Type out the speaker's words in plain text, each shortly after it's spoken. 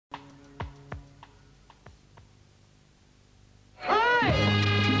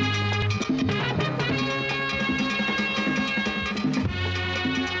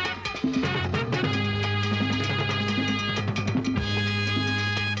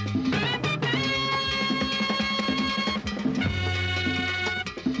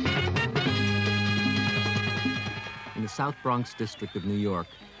South Bronx district of New York,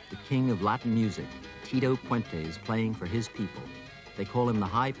 the king of Latin music, Tito Puente, is playing for his people. They call him the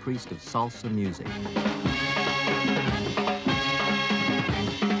high priest of salsa music.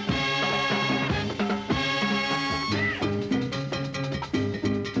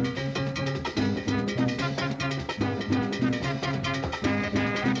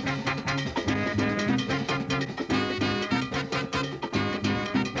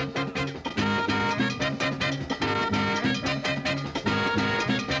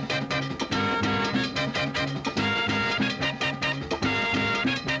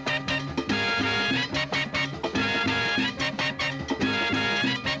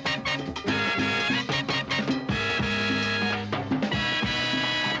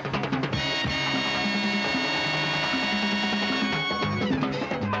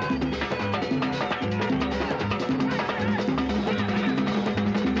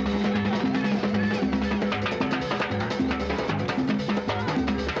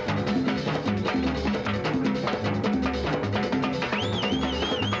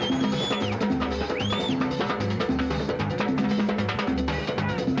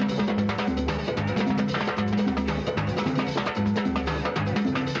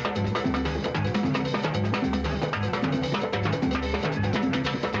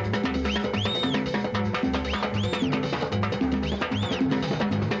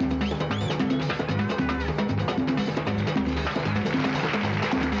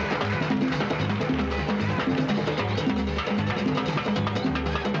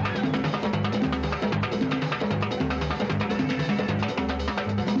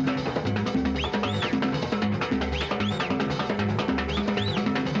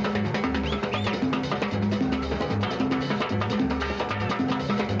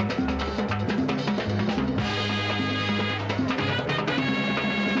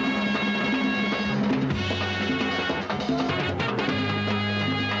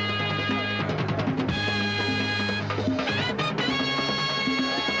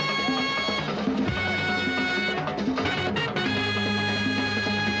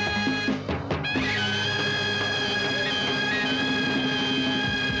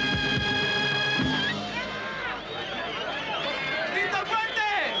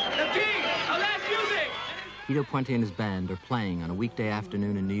 Tito Puente and his band are playing on a weekday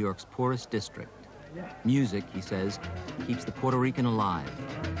afternoon in New York's poorest district. Music, he says, keeps the Puerto Rican alive.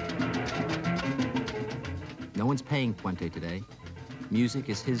 No one's paying Puente today. Music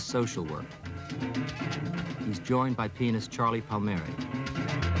is his social work. He's joined by pianist Charlie Palmieri.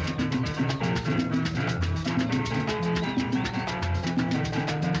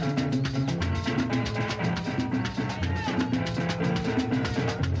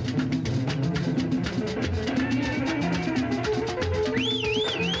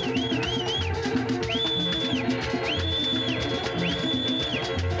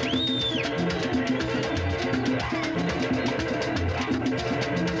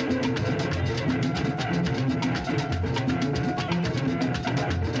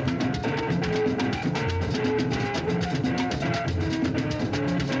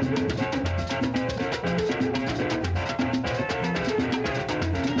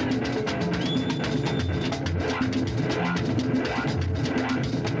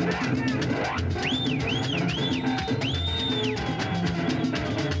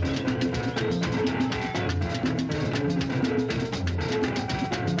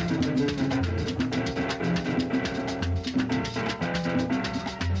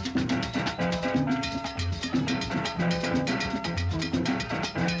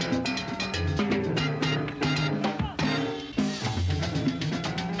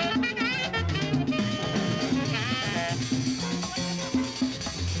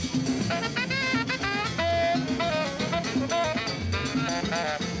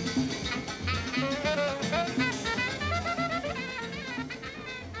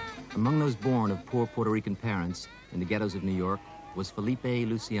 Among those born of poor Puerto Rican parents in the ghettos of New York was Felipe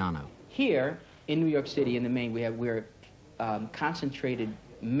Luciano. Here in New York City, in the main, we're concentrated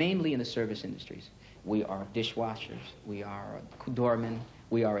mainly in the service industries. We are dishwashers, we are doormen,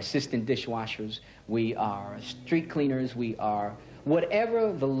 we are assistant dishwashers, we are street cleaners, we are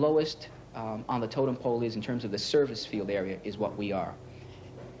whatever the lowest on the totem pole is in terms of the service field area is what we are.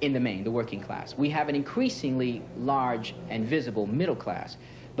 In the main, the working class. We have an increasingly large and visible middle class.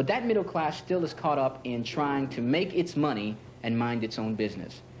 But that middle class still is caught up in trying to make its money and mind its own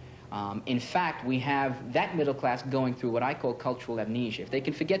business. In fact, we have that middle class going through what I call cultural amnesia. If they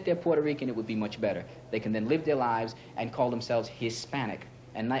can forget they're Puerto Rican, it would be much better. They can then live their lives and call themselves Hispanic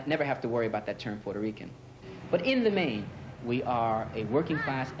and never have to worry about that term Puerto Rican. But in the main, we are a working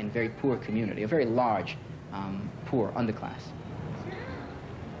class and very poor community, a very large poor underclass.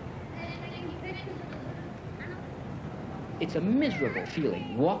 It's a miserable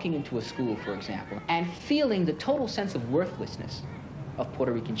feeling walking into a school, for example, and feeling the total sense of worthlessness of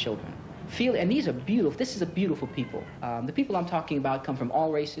Puerto Rican children. And these are beautiful, this is a beautiful people. The people I'm talking about come from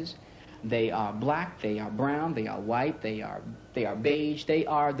all races. They are black, they are brown, they are white, they are beige, they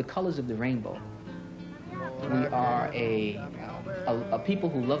are the colors of the rainbow. We are a people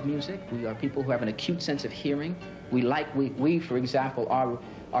who love music. We are people who have an acute sense of hearing. We for example,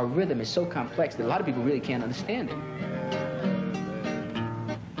 our rhythm is so complex that a lot of people really can't understand it.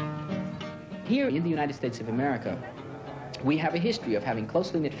 Here in the United States of America, we have a history of having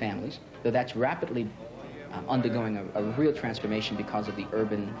closely knit families, though that's rapidly undergoing a real transformation because of the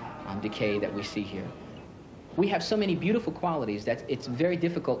urban decay that we see here. We have so many beautiful qualities that it's very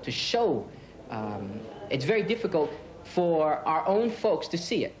difficult to show. It's very difficult for our own folks to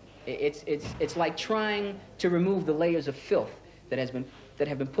see it. It's like trying to remove the layers of filth that have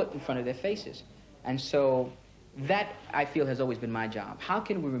been put in front of their faces. And so that, I feel, has always been my job. How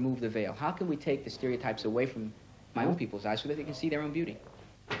can we remove the veil? How can we take the stereotypes away from my own people's eyes so that they can see their own beauty?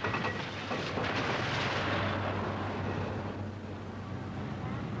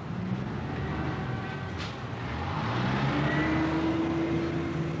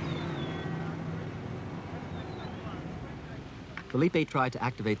 Felipe tried to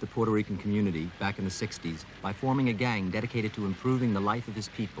activate the Puerto Rican community back in the 60s by forming a gang dedicated to improving the life of his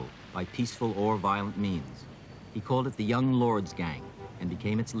people by peaceful or violent means. He called it the Young Lords Gang and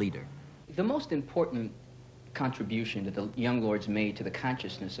became its leader. The most important contribution that the Young Lords made to the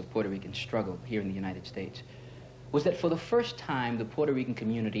consciousness of Puerto Rican struggle here in the United States was that for the first time, the Puerto Rican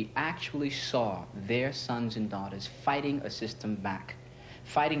community actually saw their sons and daughters fighting a system back,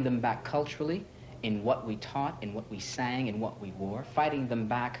 fighting them back culturally, in what we taught, in what we sang, in what we wore, fighting them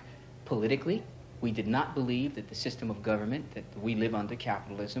back politically. We did not believe that the system of government that we live under,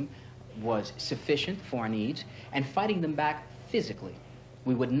 capitalism, was sufficient for our needs, and fighting them back physically.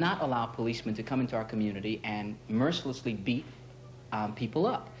 We would not allow policemen to come into our community and mercilessly beat people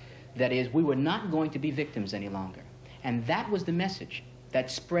up. That is, we were not going to be victims any longer. And that was the message that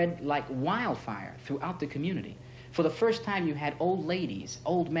spread like wildfire throughout the community. For the first time, you had old ladies,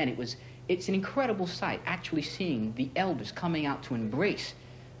 old men. It's an incredible sight, actually seeing the elders coming out to embrace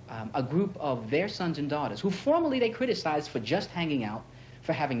a group of their sons and daughters who formerly they criticized for just hanging out,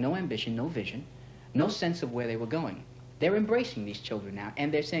 for having no ambition, no vision, no sense of where they were going. They're embracing these children now,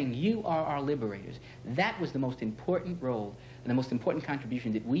 and they're saying, you are our liberators. That was the most important role and the most important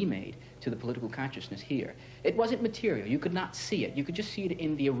contribution that we made to the political consciousness here. It wasn't material. You could not see it. You could just see it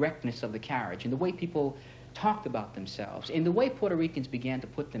in the erectness of the carriage, in the way people talked about themselves, in the way Puerto Ricans began to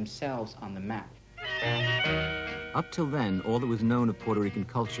put themselves on the map. Up till then, all that was known of Puerto Rican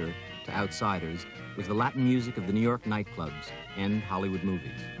culture to outsiders was the Latin music of the New York nightclubs and Hollywood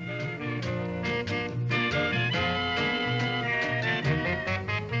movies.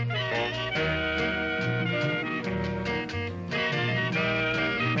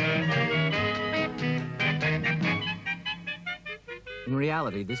 In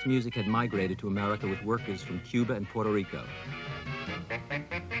reality, this music had migrated to America with workers from Cuba and Puerto Rico.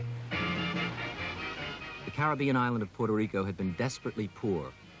 The Caribbean island of Puerto Rico had been desperately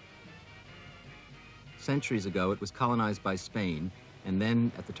poor. Centuries ago, it was colonized by Spain, and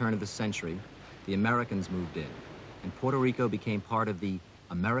then, at the turn of the century, the Americans moved in, and Puerto Rico became part of the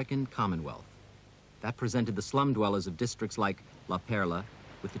American Commonwealth. That presented the slum dwellers of districts like La Perla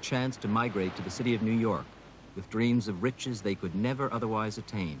with the chance to migrate to the city of New York, with dreams of riches they could never otherwise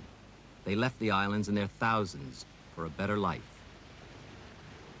attain. They left the islands in their thousands for a better life.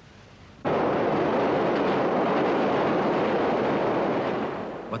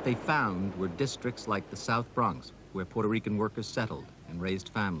 What they found were districts like the South Bronx, where Puerto Rican workers settled and raised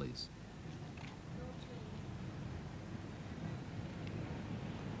families.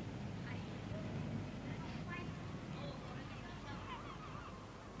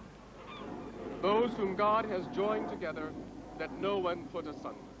 Those whom God has joined together, let no one put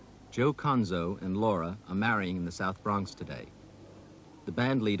asunder. Joe Conzo and Laura are marrying in the South Bronx today. The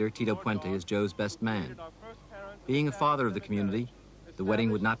band leader, Tito Puente, is Joe's best man. Being a father of the community, the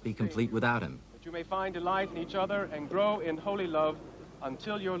wedding would not be complete without him. That you may find delight in each other and grow in holy love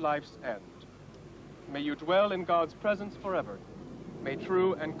until your life's end. May you dwell in God's presence forever. May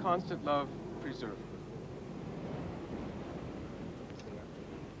true and constant love preserve you.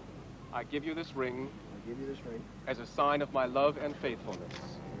 I give you this ring. I give you this ring as a sign of my love and faithfulness.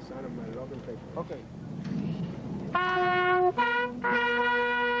 a sign of my love and faith. Okay.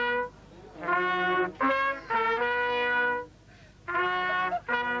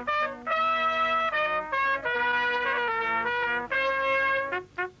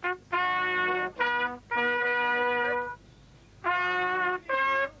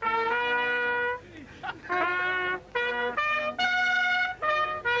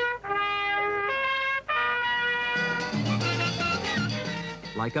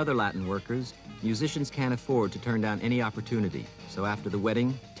 Like other Latin workers, musicians can't afford to turn down any opportunity. So after the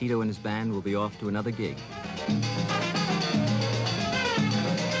wedding, Tito and his band will be off to another gig.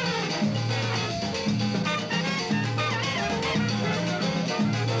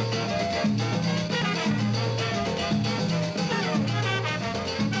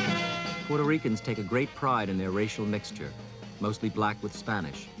 Puerto Ricans take a great pride in their racial mixture, mostly black with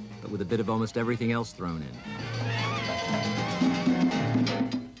Spanish, but with a bit of almost everything else thrown in.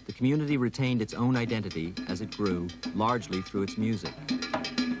 The community retained its own identity as it grew, largely through its music.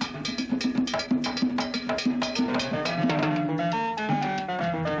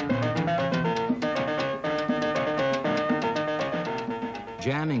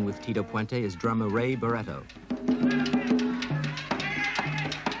 Jamming with Tito Puente is drummer Ray Barreto.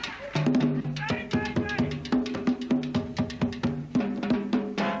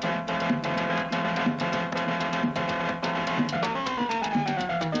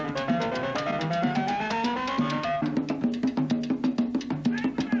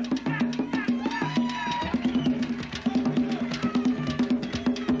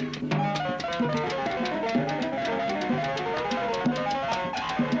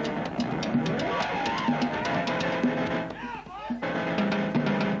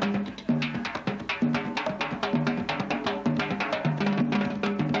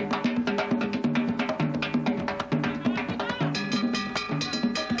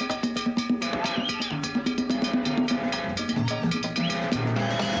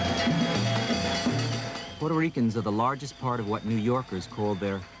 Puerto Ricans are the largest part of what New Yorkers call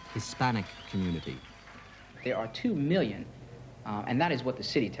their Hispanic community. There are 2 million, and that is what the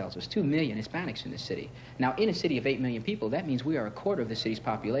city tells us, 2 million Hispanics in this city. Now, in a city of 8 million people, that means we are a quarter of the city's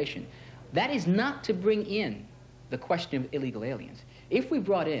population. That is not to bring in the question of illegal aliens. If we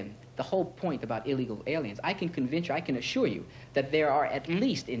brought in the whole point about illegal aliens, I can convince you, I can assure you that there are at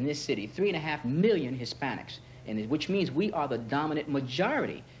least in this city 3.5 million Hispanics, which means we are the dominant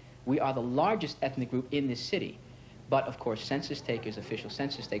majority. We are the largest ethnic group in this city. But, of course, census takers, official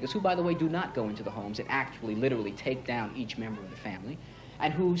census takers, who, by the way, do not go into the homes and actually literally take down each member of the family,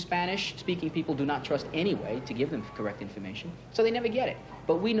 and who Spanish-speaking people do not trust anyway to give them correct information, so they never get it.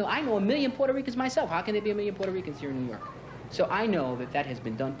 But we know, I know 1 million Puerto Ricans myself. How can there be 1 million Puerto Ricans here in New York? So I know that that has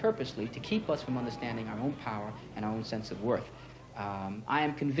been done purposely to keep us from understanding our own power and our own sense of worth. I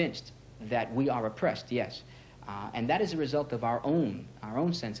am convinced that we are oppressed, yes. And that is a result of our own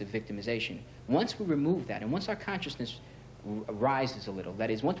sense of victimization. Once we remove that, and once our consciousness rises a little,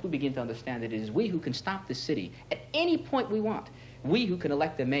 that is, once we begin to understand that it is we who can stop the city at any point we want, we who can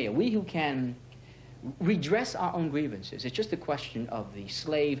elect the mayor, we who can redress our own grievances. It's just a question of the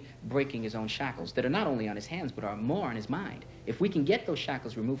slave breaking his own shackles that are not only on his hands, but are more on his mind. If we can get those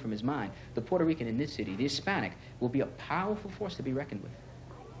shackles removed from his mind, the Puerto Rican in this city, the Hispanic, will be a powerful force to be reckoned with.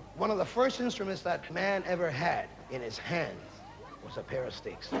 One of the first instruments that man ever had in his hands was a pair of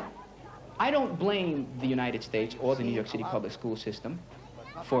sticks. I don't blame the United States or the New York City public school system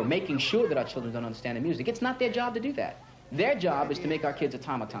for making sure that our children don't understand the music. It's not their job to do that. Their job is to make our kids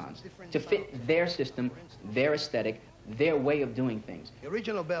automatons, to fit their system, their aesthetic, their way of doing things.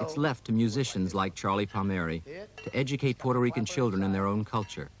 It's left to musicians like Charlie Palmieri to educate Puerto Rican children in their own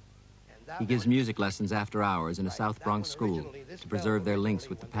culture. He gives music lessons after hours in a South Bronx school to preserve their links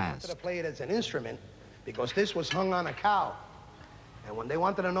with the past. To play it as an instrument because this was hung on a cow. And when they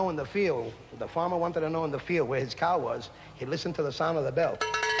wanted to know in the field, the farmer wanted to know in the field where his cow was, he'd listen to the sound of the bell.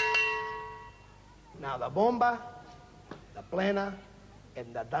 Now the bomba, the plena,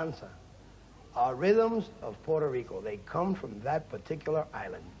 and the danza are rhythms of Puerto Rico. They come from that particular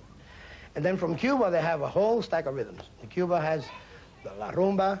island. And then from Cuba, they have a whole stack of rhythms. Cuba has the la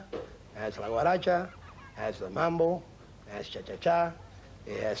rumba, has la guaracha, has the mambo, has cha-cha-cha,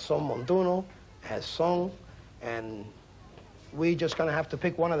 it has son montuno, has son, and we just gonna have to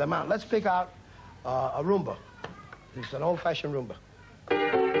pick one of them out. Let's pick out a rumba. It's an old-fashioned rumba.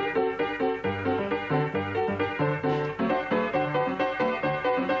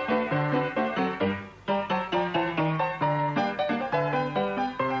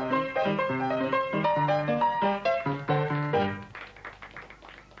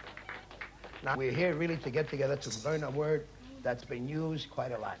 Now, we're here really to get together to learn a word that's been used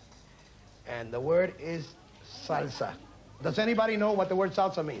quite a lot. And the word is salsa. Does anybody know what the word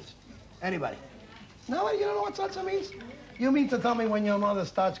salsa means? Anybody? No, you don't know what salsa means? You mean to tell me when your mother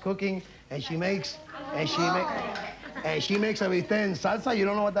starts cooking and she makes a bistec in salsa, you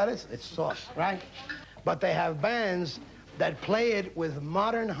don't know what that is? It's sauce, right? But they have bands that play it with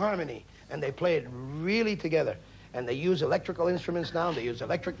modern harmony, and they play it really together. And they use electrical instruments now, they use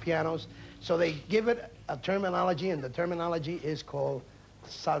electric pianos, so they give it a terminology, and the terminology is called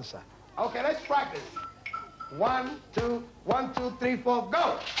salsa. Okay, let's practice. 1, 2, 1, 2, 3, 4,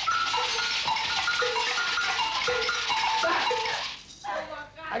 go!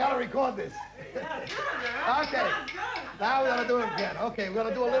 I gotta record this. Okay, now we're gonna do it again. Okay, we're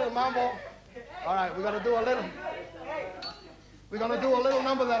gonna do a little mambo. All right, we're gonna do a little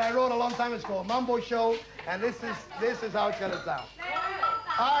number that I wrote a long time. It's called Mambo Show, and this is how it's gonna sound.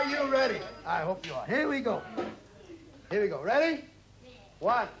 Are you ready? I hope you are. Here we go. Here we go. Ready?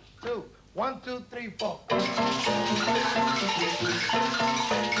 1, 2, 1, 2, 3, 4.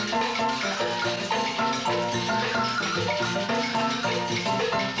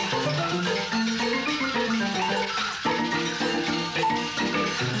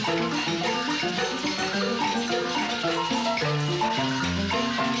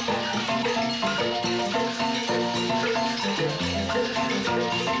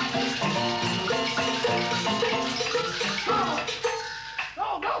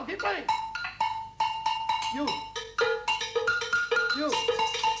 Go, keep playing. You.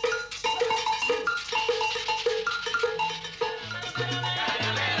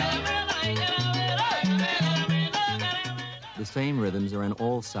 The same rhythms are in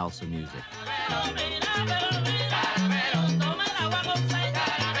all salsa music.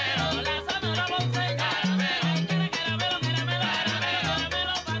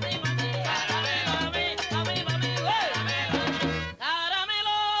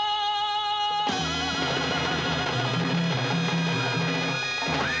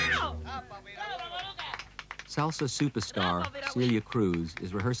 Salsa superstar Celia Cruz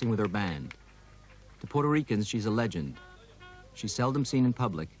is rehearsing with her band. To Puerto Ricans, she's a legend. She's seldom seen in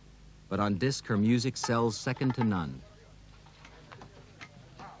public, but on disc her music sells second to none.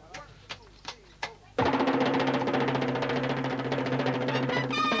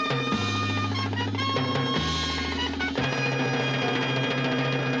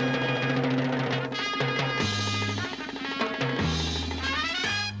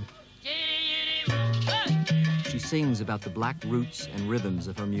 She sings about the black roots and rhythms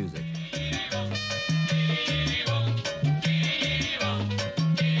of her music.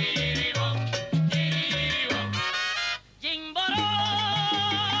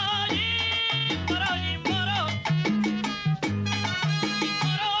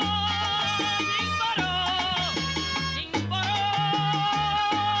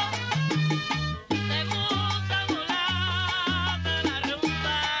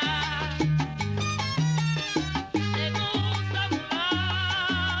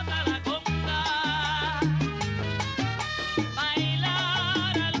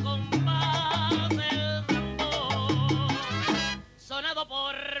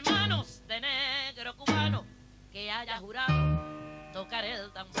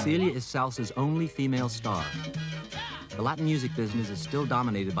 Celia is salsa's only female star. The Latin music business is still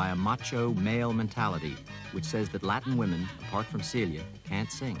dominated by a macho male mentality, which says that Latin women, apart from Celia,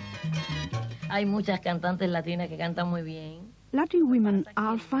 can't sing. Hay muchas cantantes latinas que cantan muy bien. Latin women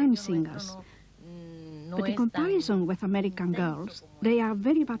are fine singers, but in comparison with American girls, they are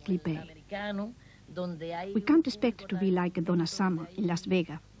very badly paid. We can't expect to be like Donna Summer in Las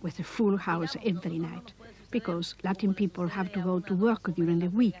Vegas with a full house every night, because Latin people have to go to work during the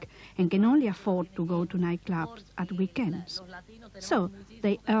week and can only afford to go to nightclubs at weekends. So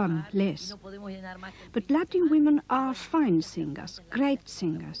they earn less. But Latin women are fine singers, great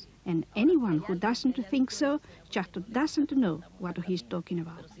singers, and anyone who doesn't think so just doesn't know what he's talking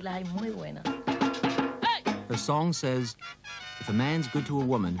about. Her song says, if a man's good to a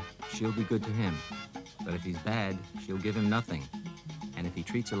woman, she'll be good to him. But if he's bad, she'll give him nothing. And if he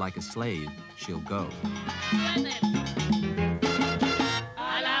treats her like a slave, she'll go.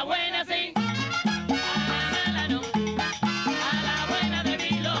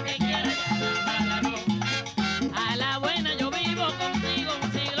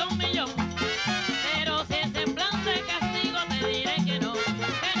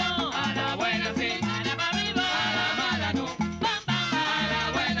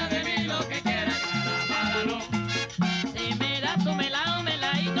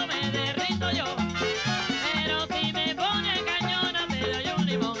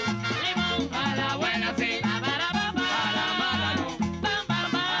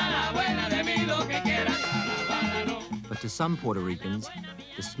 To some Puerto Ricans,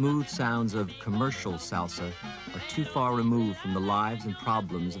 the smooth sounds of commercial salsa are too far removed from the lives and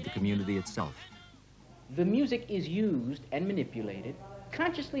problems of the community itself. The music is used and manipulated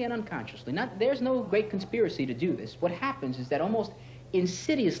consciously and unconsciously. There's no great conspiracy to do this. What happens is that almost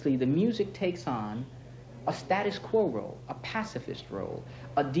insidiously the music takes on a status quo role, a pacifist role,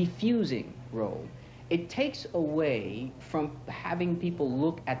 a diffusing role. it takes away from having people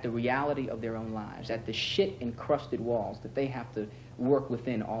look at the reality of their own lives, at the shit-encrusted walls that they have to work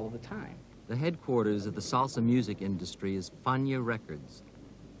within all of the time. The headquarters of the salsa music industry is Fania Records.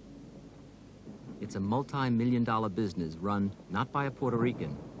 It's a multi-million-dollar business run not by a Puerto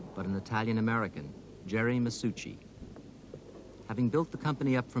Rican, but an Italian-American, Jerry Masucci. Having built the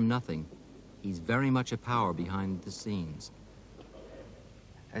company up from nothing, he's very much a power behind the scenes.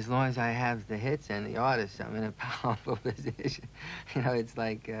 As long as I have the hits and the artists, I'm in a powerful position. You know, it's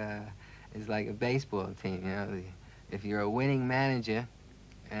like a baseball team, you know. If you're a winning manager,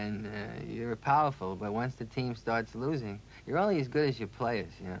 and you're powerful, but once the team starts losing, you're only as good as your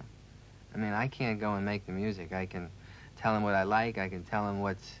players, you know. I mean, I can't go and make the music. I can tell them what I like, I can tell them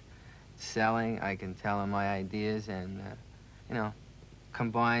what's selling, I can tell them my ideas, and, you know,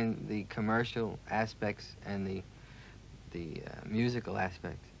 combine the commercial aspects and the musical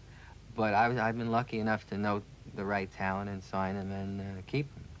aspects. But I've been lucky enough to know the right talent and sign them and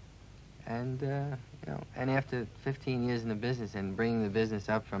keep them. And, you know, and after 15 years in the business and bringing the business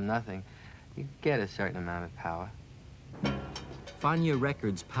up from nothing, you get a certain amount of power. Fania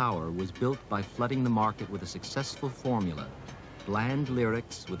Records' power was built by flooding the market with a successful formula, bland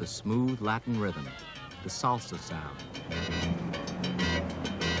lyrics with a smooth Latin rhythm, the salsa sound.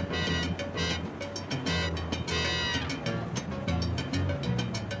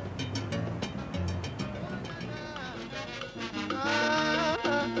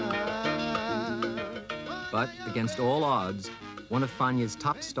 But against all odds, one of Fania's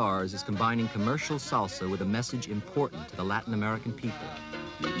top stars is combining commercial salsa with a message important to the Latin American people.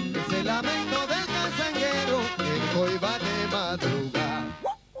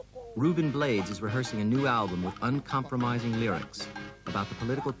 Ruben Blades is rehearsing a new album with uncompromising lyrics about the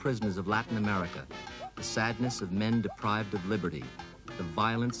political prisoners of Latin America, the sadness of men deprived of liberty, the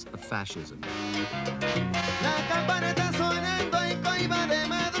violence of fascism.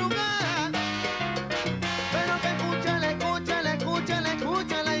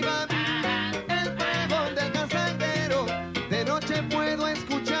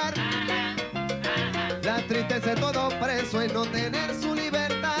 Tristeza todo preso en no tener su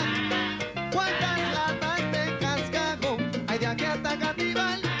libertad. Cuántas latas de cascajo hay de aquí hasta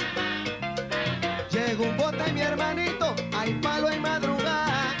Catival. Llegó un bote mi hermanito, hay palo en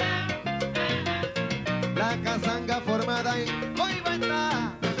madrugada. La casanga formada y hoy va a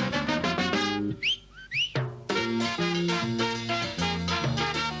entrar.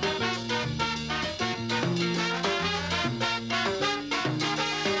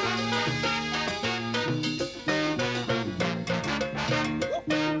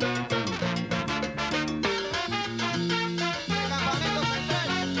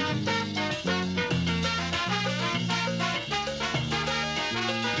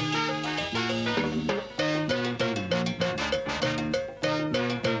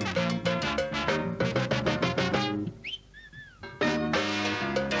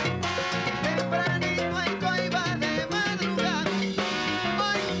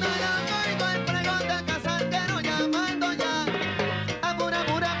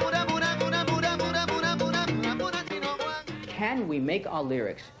 Can we make our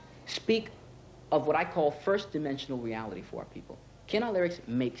lyrics speak of what I call first-dimensional reality for our people? Can our lyrics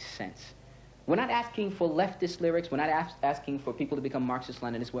make sense? We're not asking for leftist lyrics. We're not asking for people to become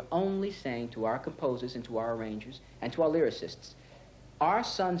Marxist-Leninists. We're only saying to our composers and to our arrangers and to our lyricists, our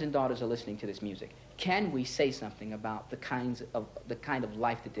sons and daughters are listening to this music. Can we say something about the kind of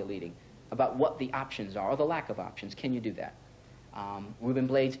life that they're leading, about what the options are or the lack of options? Can you do that? Ruben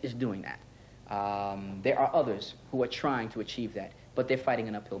Blades is doing that. There are others who are trying to achieve that, but they're fighting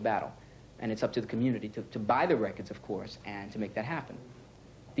an uphill battle. And it's up to the community to buy the records, of course, and to make that happen.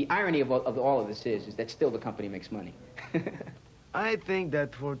 The irony of all of this is that still the company makes money. I think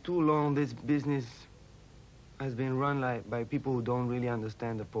that for too long this business has been run by people who don't really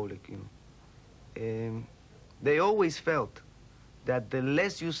understand the public, you know. They always felt that the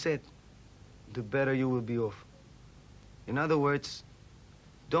less you said, the better you will be off. In other words,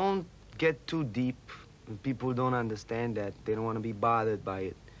 don't get too deep. People don't understand that. They don't want to be bothered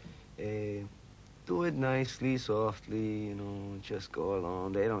by it. Do it nicely, softly, you know, just go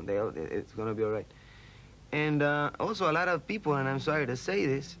along. It's gonna be all right. And also a lot of people, and I'm sorry to say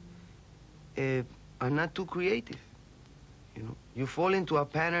this, are not too creative. You know, you fall into a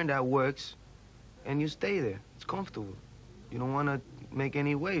pattern that works, and you stay there. It's comfortable. You don't want to make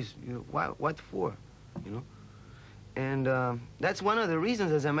any waves. You know, what for? You know. And that's one of the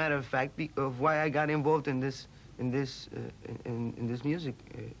reasons, as a matter of fact, of why I got involved in this music,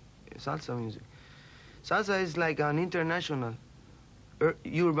 salsa music. Salsa is like an international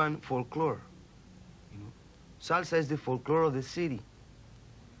urban folklore. Salsa is the folklore of the city,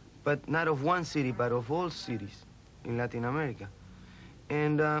 but not of one city, but of all cities in Latin America.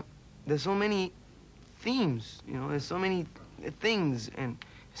 And there's so many themes, you know, there's so many things and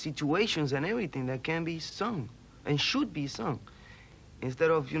situations and everything that can be sung and should be sung, instead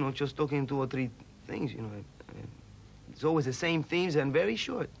of, you know, just talking 2 or 3 things, you know. It's always the same themes and very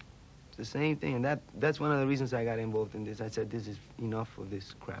short. It's the same thing, and that's one of the reasons I got involved in this. I said, this is enough of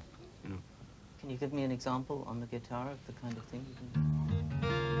this crap, you know. Can you give me an example on the guitar of the kind of thing you can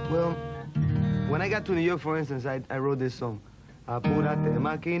do? Well, when I got to New York, for instance, I wrote this song. Apúrate,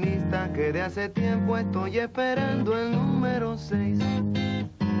 maquinista, que de hace tiempo estoy esperando el número 6.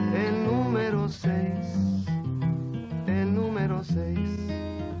 El número 6. El número 6.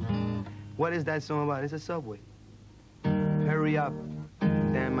 What is that song about? It's a subway. Hurry up,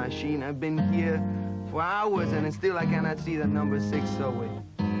 damn machine. I've been here for hours and still I cannot see the number 6 subway.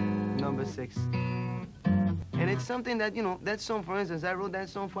 Number 6. And it's something that, you know, that song, for instance, I wrote that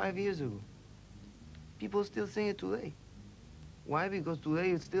song 5 years ago. People still sing it today. Why? Because today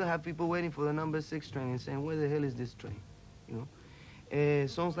you still have people waiting for the number 6 train and saying, where the hell is this train? You know?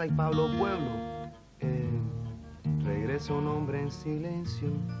 Songs like Pablo Pueblo. Regresa un hombre en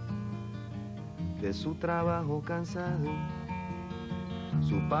silencio de su trabajo cansado.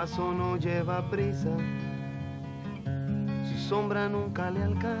 Su paso no lleva prisa. Su sombra nunca le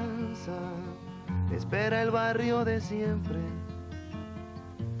alcanza. Espera el barrio de siempre,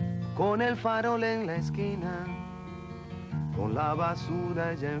 con el farol en la esquina, con la basura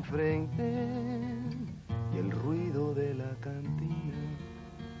allá enfrente y el ruido de la cantina.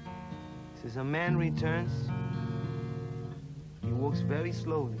 He says, a man returns. He walks very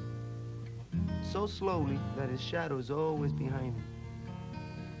slowly, so slowly that his shadow is always behind him.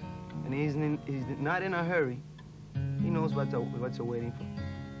 And he's not in a hurry. He knows what's awaiting for him.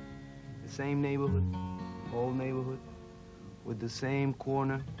 The same neighborhood, old neighborhood, with the same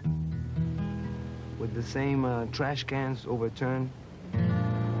corner, with the same trash cans overturned,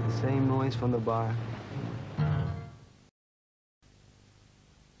 the same noise from the bar.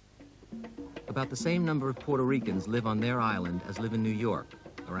 About the same number of Puerto Ricans live on their island as live in New York,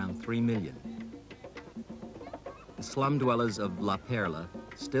 around 3 million. The slum dwellers of La Perla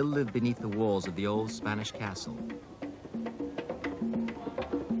still live beneath the walls of the old Spanish castle.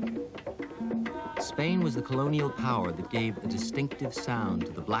 Spain was the colonial power that gave a distinctive sound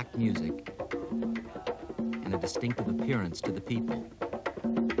to the black music and a distinctive appearance to the people.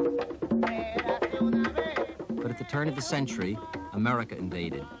 But at the turn of the century, America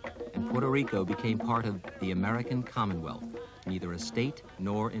invaded, and Puerto Rico became part of the American Commonwealth, neither a state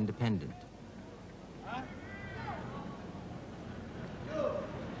nor independent.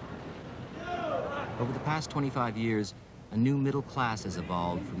 Over the past 25 years, a new middle class has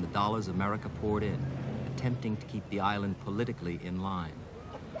evolved from the dollars America poured in, attempting to keep the island politically in line.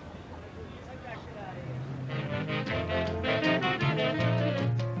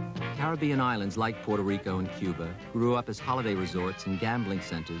 Caribbean islands like Puerto Rico and Cuba grew up as holiday resorts and gambling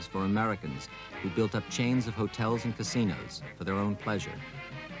centers for Americans who built up chains of hotels and casinos for their own pleasure,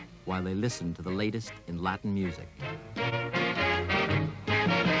 while they listened to the latest in Latin music.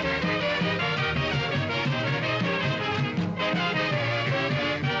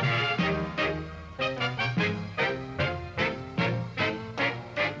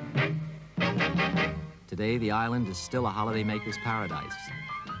 Today, the island is still a holidaymaker's paradise.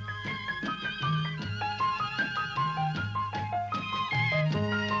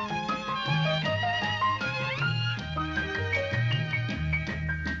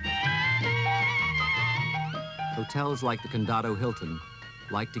 Hotels like the Condado Hilton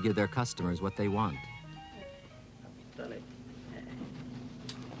like to give their customers what they want.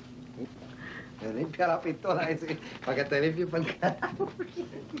 Limpia la pistola ese, para que te limpie para el carajo.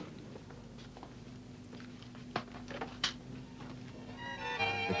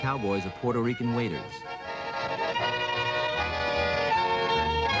 The cowboys are Puerto Rican waiters.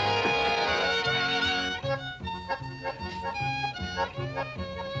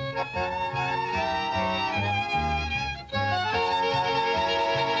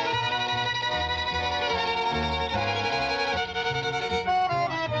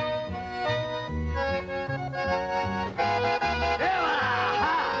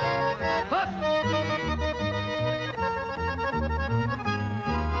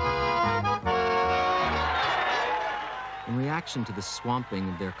 In reaction to the swamping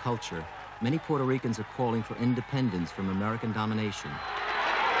of their culture, many Puerto Ricans are calling for independence from American domination.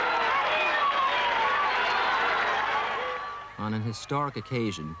 On an historic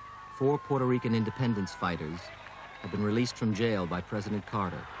occasion, 4 Puerto Rican independence fighters have been released from jail by President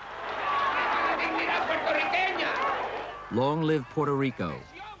Carter. Long live Puerto Rico,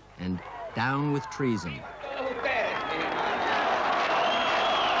 and down with treason.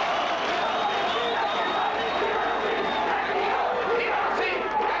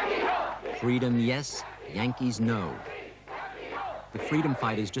 Freedom, yes. Yankees, no. The freedom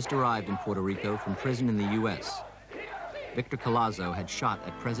fighters just arrived in Puerto Rico from prison in the U.S. Victor Collazo had shot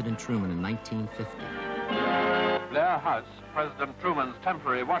at President Truman in 1950. Blair House, President Truman's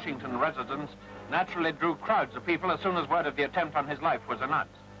temporary Washington residence, naturally drew crowds of people as soon as word of the attempt on his life was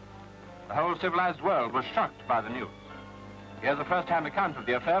announced. The whole civilized world was shocked by the news. Here's a first-hand account of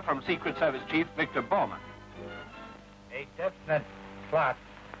the affair from Secret Service Chief Victor Bowman. A definite plot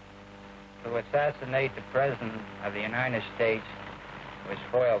to assassinate the President of the United States was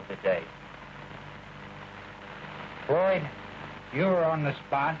foiled today. Floyd, you were on the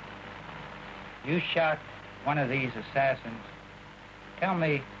spot. You shot one of these assassins. Tell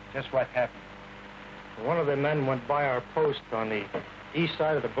me just what happened. One of the men went by our post on the east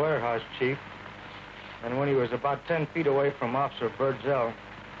side of the Blair House, Chief, and when he was about 10 feet away from Officer Birdsell,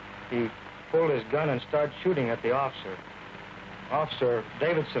 he pulled his gun and started shooting at the officer. Officer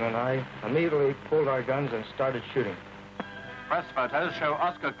Davidson and I immediately pulled our guns and started shooting. Press photos show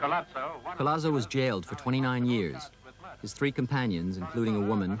Oscar Collazo. Collazo was jailed for 29 years. His 3 companions, including a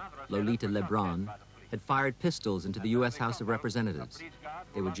woman, Lolita Lebron, had fired pistols into the U.S. House of Representatives.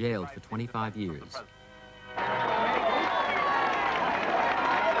 They were jailed for 25 years.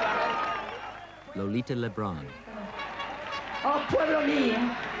 Lolita Lebron. Oh, pueblo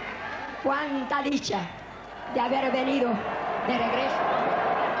mío, cuánta dicha de haber venido de regreso.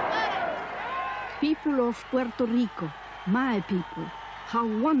 People of Puerto Rico, my people, how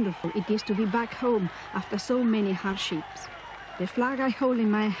wonderful it is to be back home after so many hardships. The flag I hold in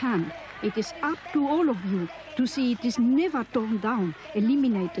my hand, it is up to all of you to see it is never torn down,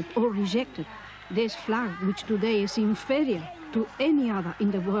 eliminated or rejected. This flag, which today is inferior to any other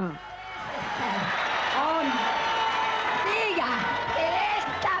in the world.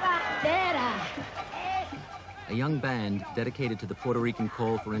 A young band dedicated to the Puerto Rican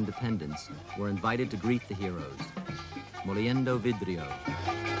call for independence were invited to greet the heroes. Moliendo Vidrio.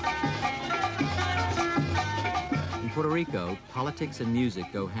 In Puerto Rico, politics and music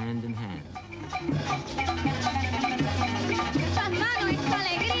go hand in hand.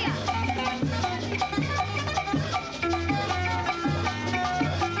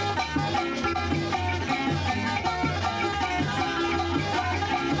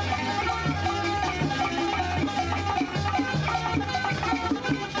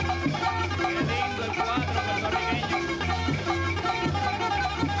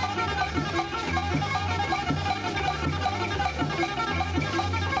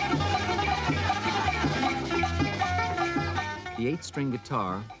 The 8-string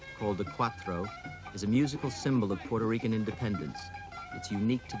guitar, called the cuatro, is a musical symbol of Puerto Rican independence. It's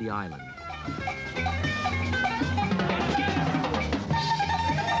unique to the island.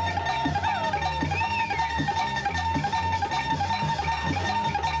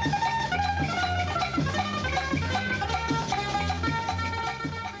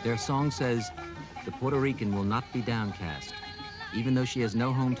 Their song says, "The Puerto Rican will not be downcast, even though she has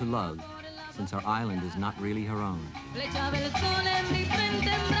no home to love, since our island is not really her own."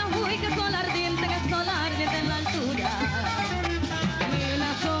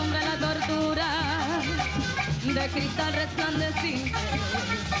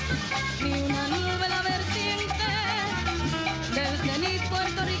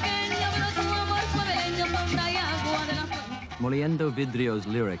 Moliendo Vidrio's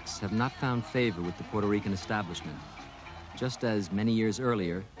lyrics have not found favor with the Puerto Rican establishment. Just as many years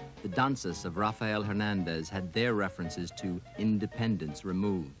earlier, the danzas of Rafael Hernandez had their references to independence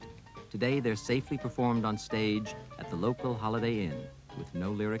removed. Today, they're safely performed on stage at the local Holiday Inn with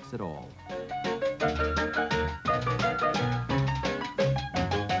no lyrics at all.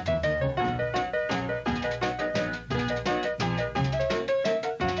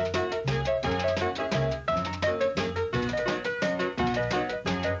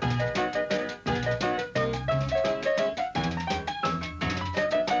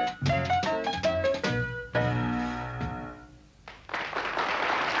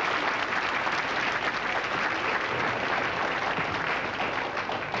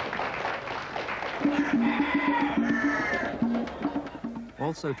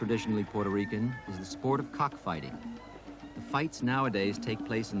 Also traditionally Puerto Rican is the sport of cockfighting. The fights nowadays take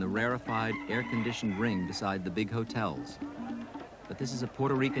place in the rarefied, air-conditioned ring beside the big hotels. But this is a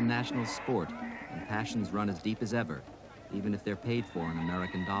Puerto Rican national sport, and passions run as deep as ever, even if they're paid for in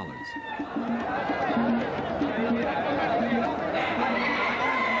American dollars.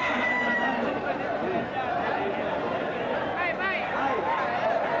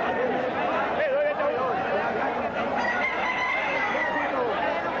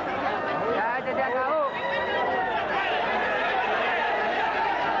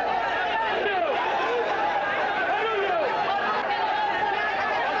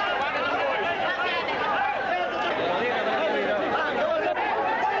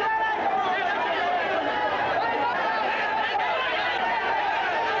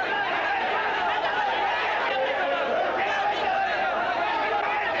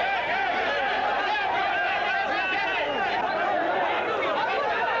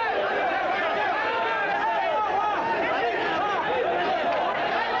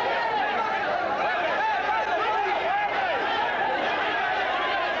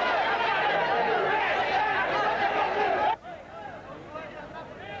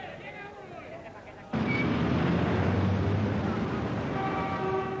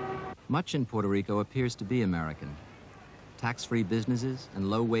 Much in Puerto Rico appears to be American. Tax-free businesses and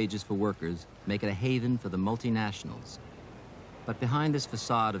low wages for workers make it a haven for the multinationals. But behind this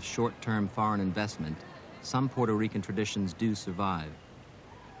facade of short-term foreign investment, some Puerto Rican traditions do survive.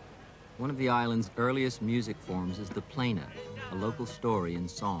 One of the island's earliest music forms is the plena, a local story in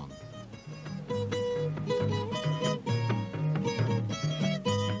song.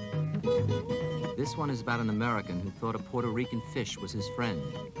 This one is about an American who thought a Puerto Rican fish was his friend.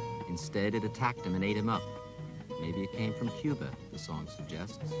 Instead, it attacked him and ate him up. Maybe it came from Cuba, the song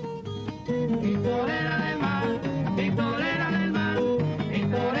suggests.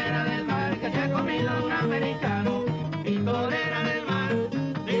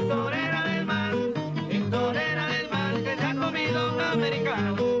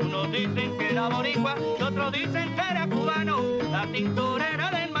 Unos dicen que era boricua y otros dicen que era cubano. La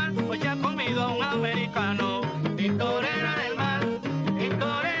tintorera del mar pues ya ha comido a un americano. Tintorera del mar,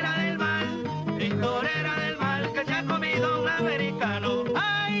 tintorera del mar, tintorera del mar que se ha comido a un americano.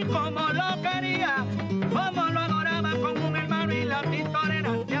 Ay, como lo quería, como lo adoraba como un hermano, y la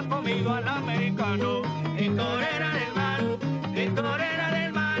tintorera se ha comido al americano. Tintorera del mar, tintorera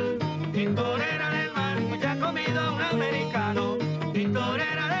del mar, tintorera del mar que se ha comido a un americano.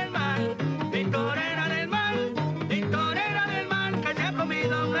 Tintorera del mar, tintorera del mar, tintorera del mar que se ha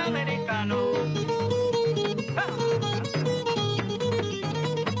comido a un americano.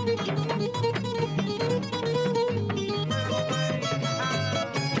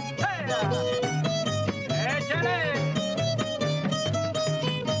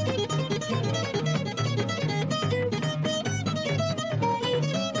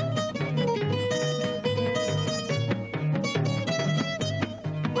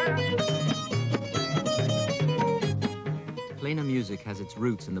 Plena music has its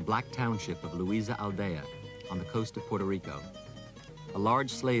roots in the black township of Luisa Aldea on the coast of Puerto Rico. A large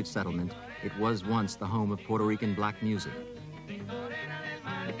slave settlement, it was once the home of Puerto Rican black music.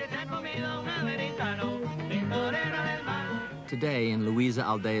 Today, in Luisa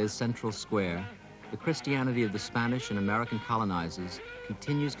Aldea's central square, the Christianity of the Spanish and American colonizers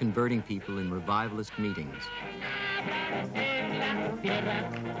continues converting people in revivalist meetings.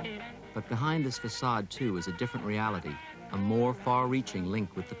 But behind this facade, too, is a different reality, a more far-reaching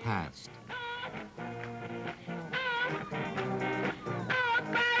link with the past.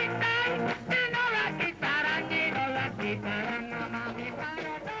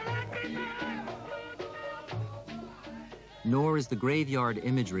 Nor is the graveyard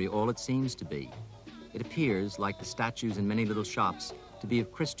imagery all it seems to be. It appears, like the statues in many little shops, to be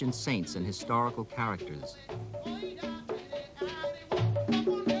of Christian saints and historical characters.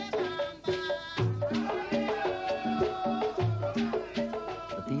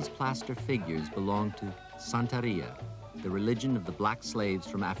 But these plaster figures belong to Santeria, the religion of the black slaves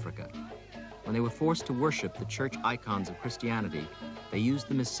from Africa. When they were forced to worship the church icons of Christianity, they used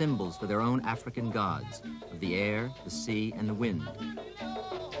them as symbols for their own African gods of the air, the sea, and the wind.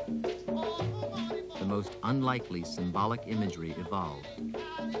 The most unlikely symbolic imagery evolved.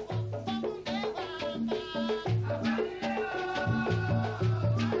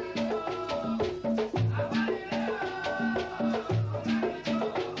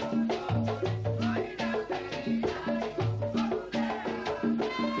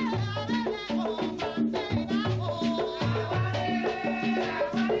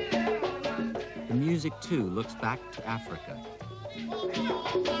 The music, too, looks back to Africa.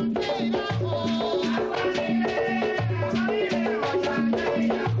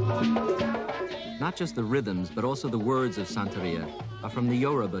 Not just the rhythms, but also the words of Santeria are from the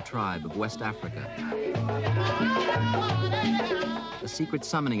Yoruba tribe of West Africa. A secret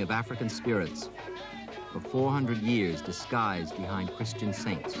summoning of African spirits for 400 years disguised behind Christian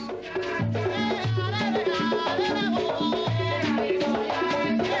saints.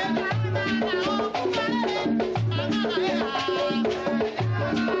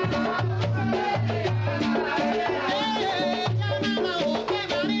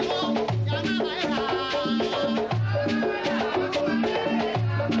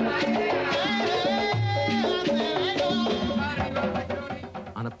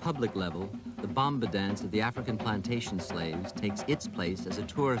 On a public level, the Bamba dance of the African plantation slaves takes its place as a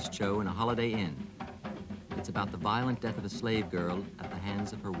tourist show in a Holiday Inn. It's about the violent death of a slave girl at the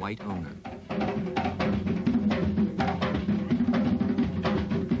hands of her white owner.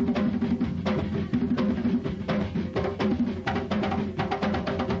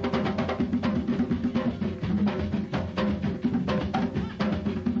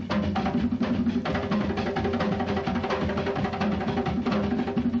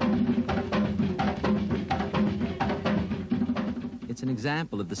 It's It's an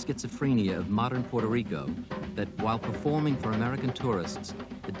example of the schizophrenia of modern Puerto Rico, that while performing for American tourists,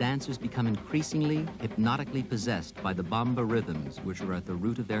 the dancers become increasingly hypnotically possessed by the bamba rhythms, which are at the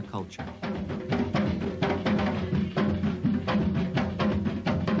root of their culture.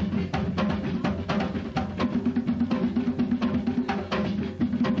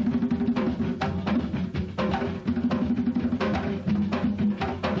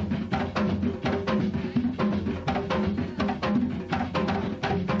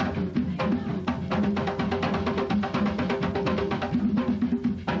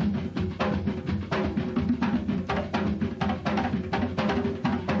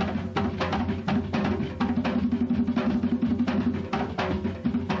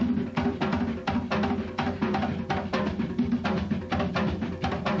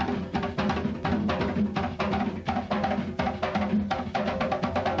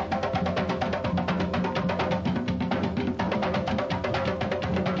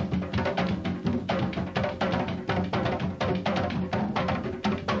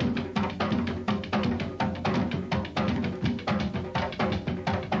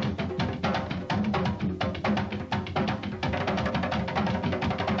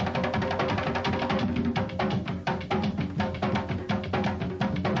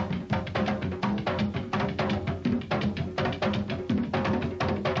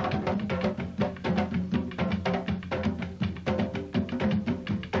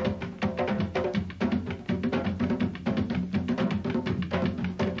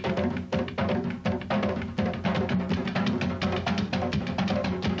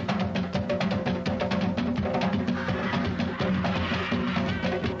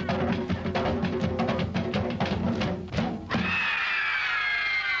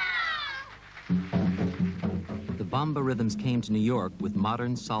 Bamba rhythms came to New York with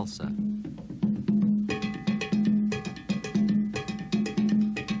modern salsa.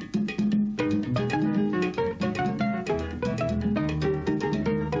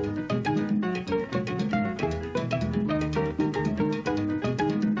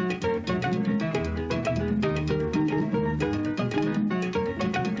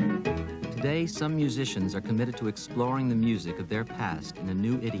 Today, some musicians are committed to exploring the music of their past in a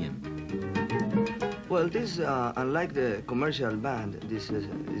new idiom. Well, this, unlike the commercial band, this is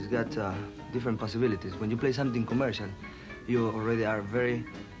got different possibilities. When you play something commercial, you already are very,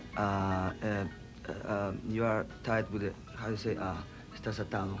 you are tied with the, how do you say, estás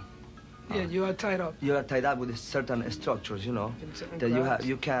atado. Yeah, you are tied up. You are tied up with certain structures, you know, that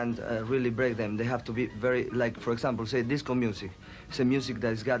you can't really break them. They have to be very, like, for example, say disco music. It's a music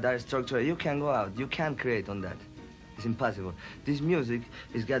that's got that structure. You can go out. You can't create on that. It's impossible. This music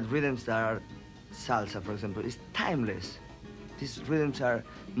has got rhythms that are salsa, for example. It's timeless. These rhythms are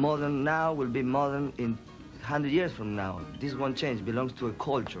modern now, will be modern in 100 years from now. This won't change. It belongs to a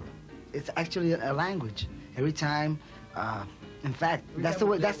culture. It's actually a language. Every time, in fact, that's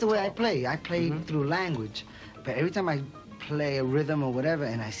the way I play. I play through language. But every time I play a rhythm or whatever,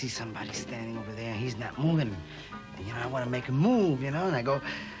 and I see somebody standing over there and he's not moving, and, you know, I want to make him move, you know, and I go,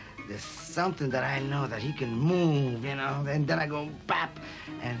 there's something that I know that he can move, you know, and then I go, bap,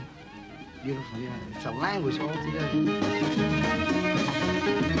 and beautiful, yeah. It's a language altogether.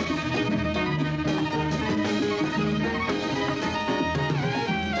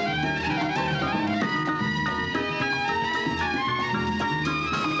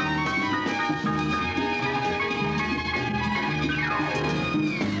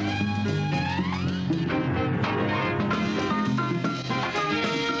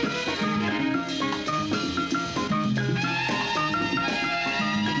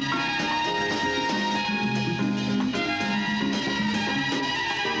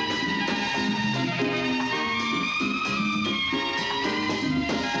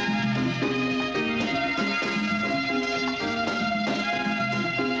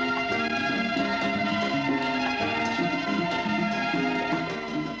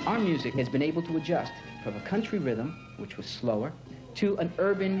 Music has been able to adjust from a country rhythm, which was slower, to an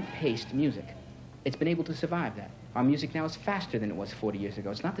urban-paced music. It's been able to survive that. Our music now is faster than it was 40 years ago.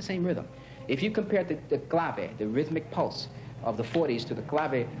 It's not the same rhythm. If you compare the clave, the rhythmic pulse of the 40s to the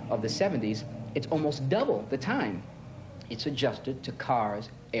clave of the 70s, it's almost double the time. It's adjusted to cars,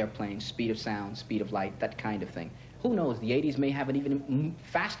 airplanes, speed of sound, speed of light, that kind of thing. Who knows, the 80s may have an even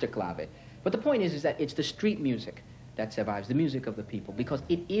faster clave. But the point is that it's the street music that survives, the music of the people, because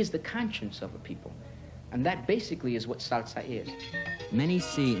it is the conscience of the people. And that basically is what salsa is. Many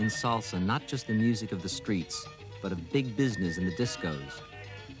see in salsa not just the music of the streets, but of big business in the discos.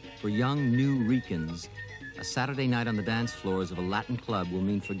 For young New Ricans, a Saturday night on the dance floors of a Latin club will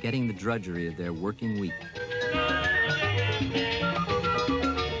mean forgetting the drudgery of their working week.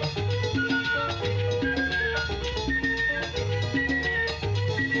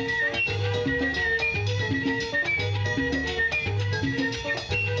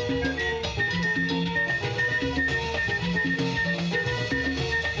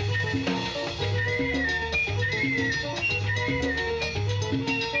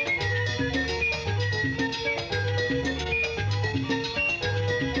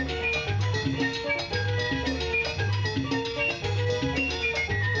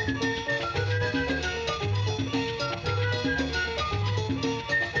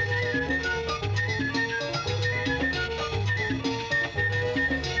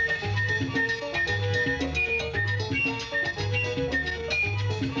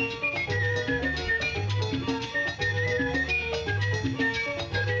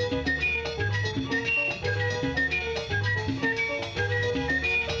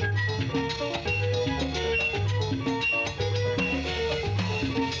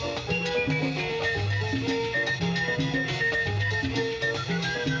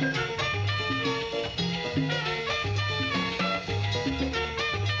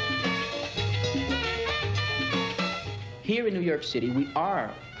 Here in New York City, we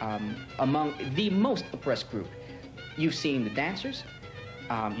are among the most oppressed group. You've seen the dancers,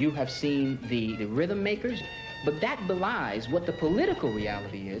 you have seen the rhythm makers, but that belies what the political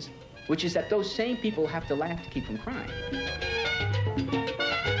reality is, which is that those same people have to laugh to keep from crying.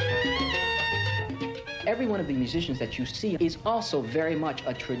 Every one of the musicians that you see is also very much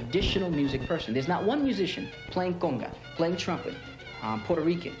a traditional music person. There's not one musician playing conga, playing trumpet, Puerto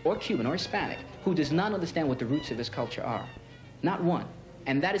Rican or Cuban or Hispanic, who does not understand what the roots of his culture are. Not one.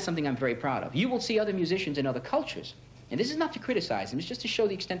 And that is something I'm very proud of. You will see other musicians in other cultures, and this is not to criticize them, it's just to show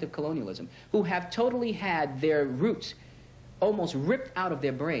the extent of colonialism, who have totally had their roots almost ripped out of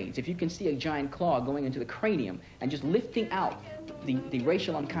their brains. If you can see a giant claw going into the cranium and just lifting out the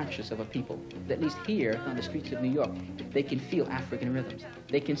racial unconscious of a people, at least here on the streets of New York, they can feel African rhythms.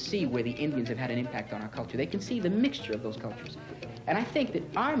 They can see where the Indians have had an impact on our culture. They can see the mixture of those cultures. And I think that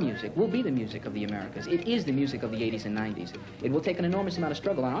our music will be the music of the Americas. It is the music of the 80s and 90s. It will take an enormous amount of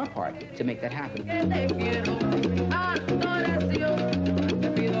struggle on our part to make that happen.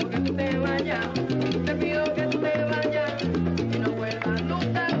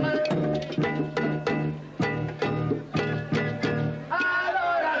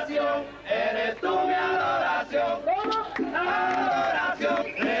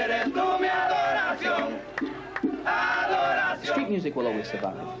 Street music will always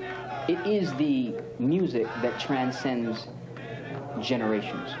survive. It is the music that transcends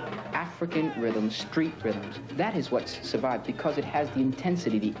generations. African rhythms, street rhythms, that is what survived because it has the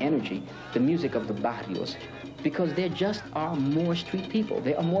intensity, the energy, the music of the barrios, because there just are more street people,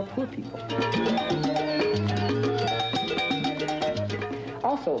 there are more poor people.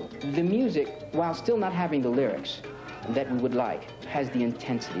 Also, the music, while still not having the lyrics that we would like, has the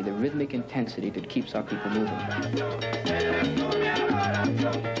intensity, the rhythmic intensity that keeps our people moving.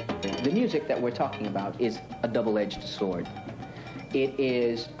 The music that we're talking about is a double-edged sword. It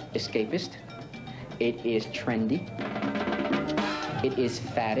is escapist, it is trendy, it is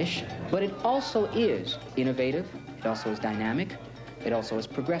faddish, but it also is innovative, it also is dynamic, it also is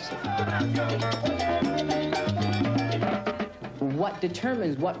progressive. What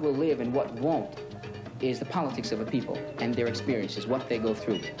determines what will live and what won't is the politics of a people and their experiences, what they go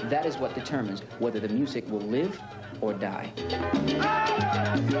through. That is what determines whether the music will live or die.